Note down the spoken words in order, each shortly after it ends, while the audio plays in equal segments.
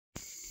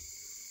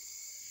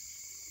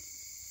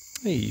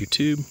Hey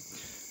YouTube,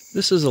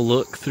 this is a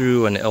look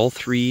through an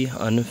L3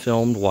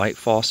 unfilmed white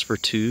phosphor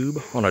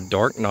tube on a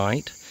dark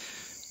night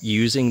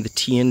using the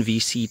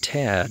TNVC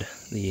TAD,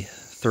 the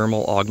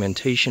thermal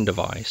augmentation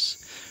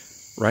device.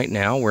 Right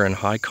now we're in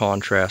high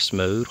contrast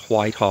mode,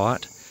 white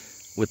hot,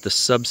 with the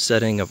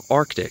subsetting of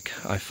Arctic.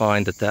 I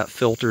find that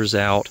filters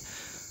out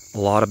a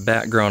lot of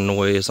background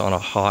noise on a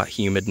hot,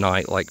 humid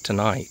night like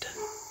tonight.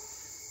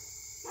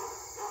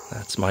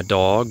 That's my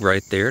dog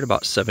right there at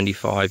about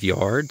 75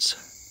 yards.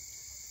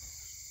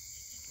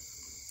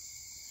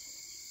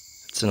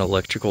 It's an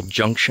electrical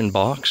junction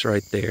box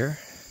right there.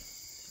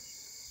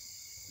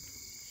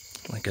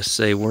 Like I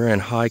say, we're in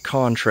high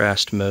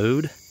contrast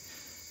mode.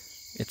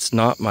 It's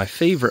not my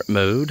favorite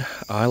mode.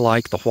 I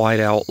like the white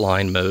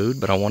outline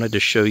mode, but I wanted to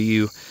show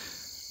you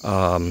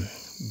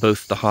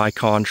both the high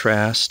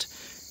contrast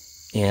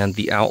and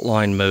the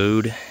outline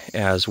mode,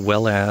 as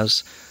well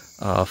as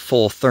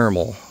full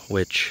thermal,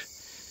 which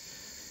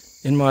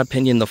in my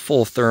opinion, the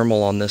full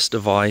thermal on this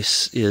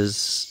device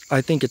is,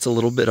 I think it's a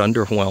little bit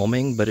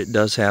underwhelming, but it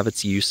does have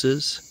its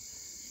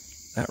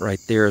uses. That right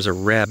there is a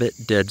rabbit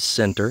dead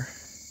center.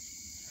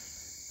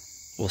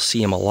 We'll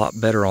see him a lot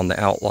better on the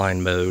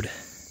outline mode.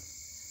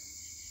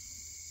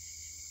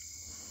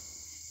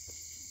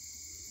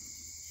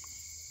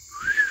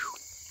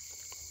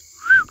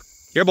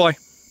 Here, boy.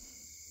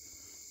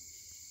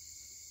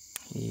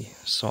 He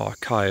saw a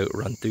coyote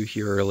run through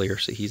here earlier,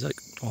 so he's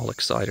like all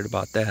excited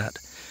about that.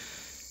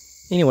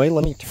 Anyway,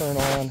 let me turn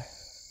on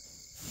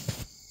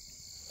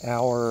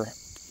our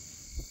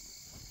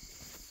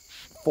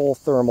full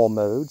thermal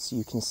mode so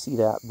you can see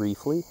that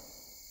briefly.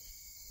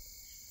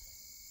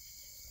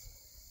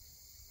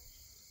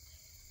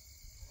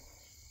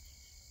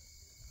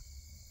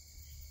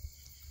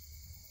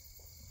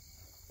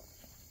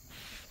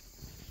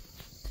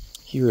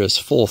 Here is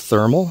full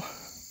thermal.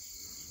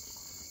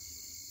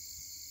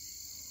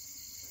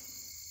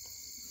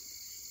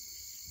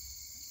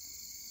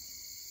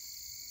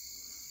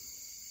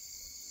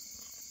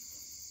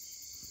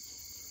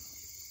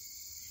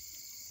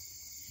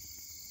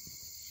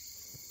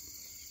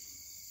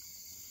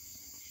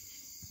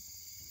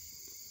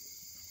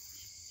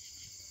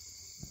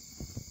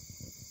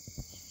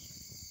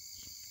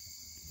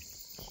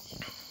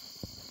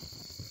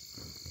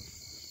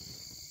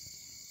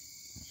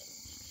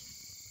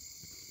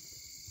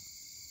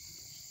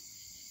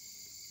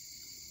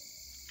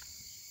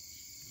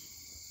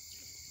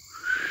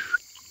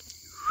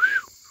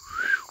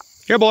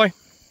 Here, boy.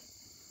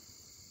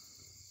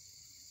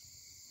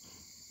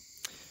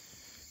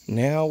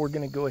 Now we're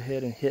going to go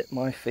ahead and hit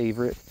my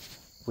favorite,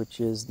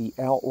 which is the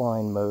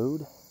outline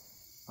mode.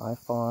 I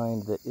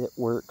find that it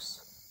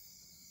works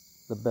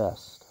the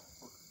best.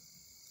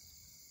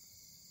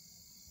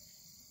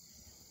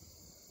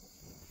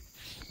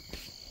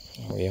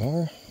 There we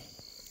are.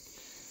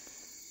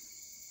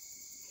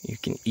 You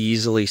can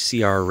easily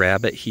see our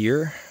rabbit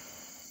here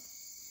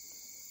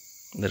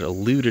that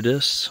eluded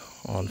us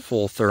on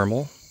full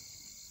thermal.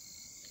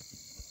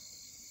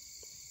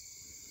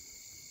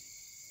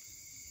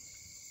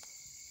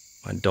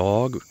 My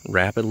dog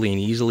rapidly and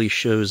easily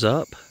shows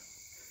up.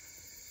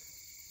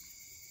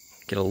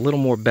 Get a little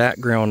more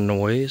background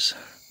noise.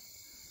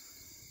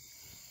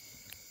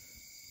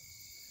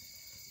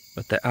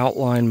 But the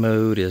outline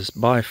mode is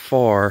by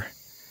far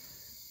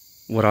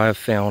what I have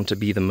found to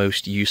be the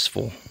most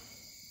useful.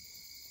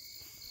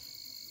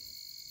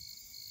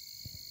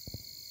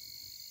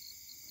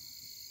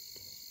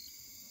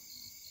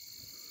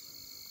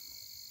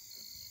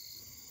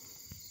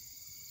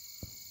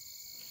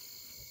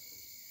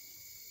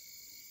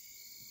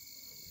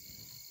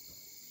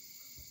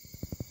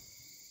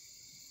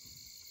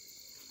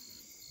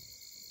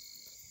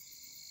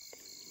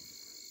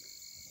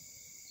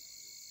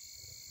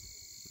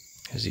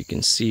 As you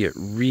can see, it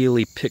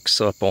really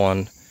picks up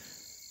on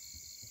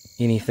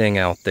anything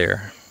out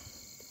there.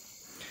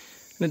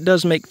 And it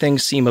does make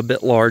things seem a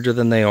bit larger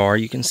than they are.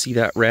 You can see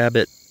that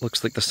rabbit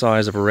looks like the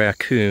size of a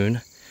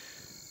raccoon.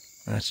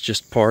 That's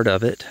just part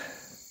of it.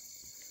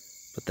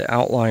 But the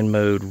outline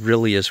mode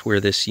really is where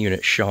this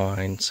unit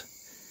shines.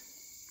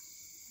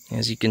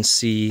 As you can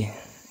see,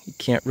 you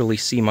can't really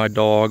see my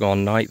dog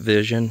on night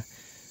vision.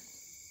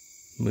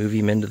 Move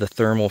him into the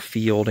thermal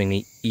field and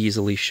he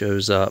easily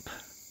shows up.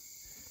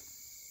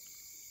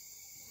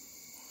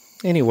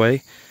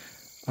 Anyway,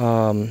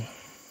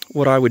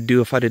 what I would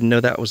do if I didn't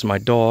know that was my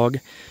dog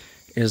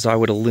is I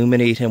would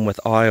illuminate him with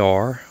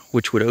IR,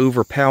 which would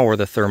overpower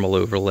the thermal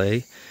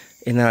overlay,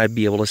 and then I'd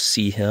be able to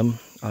see him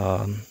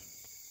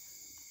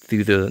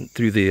through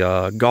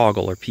the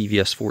goggle, or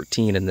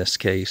PVS14 in this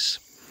case.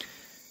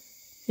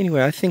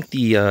 Anyway, I think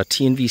the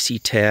TNVC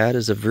TAD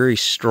is a very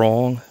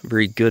strong,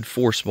 very good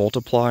force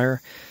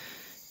multiplier.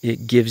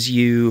 It gives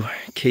you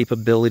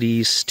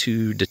capabilities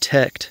to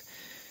detect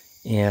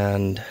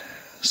and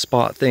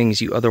spot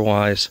things you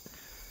otherwise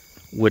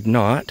would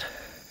not.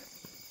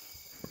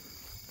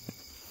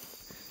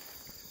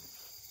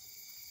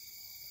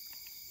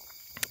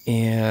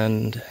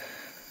 And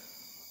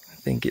I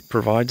think it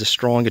provides a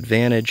strong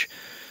advantage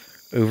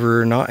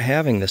over not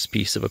having this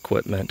piece of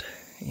equipment.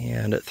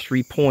 And at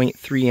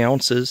 3.3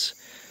 ounces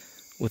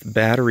with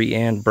battery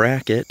and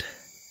bracket,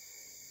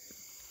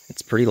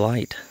 it's pretty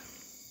light.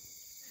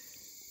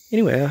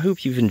 Anyway, I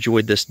hope you've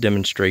enjoyed this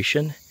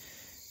demonstration,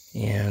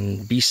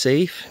 and be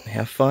safe and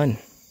have fun.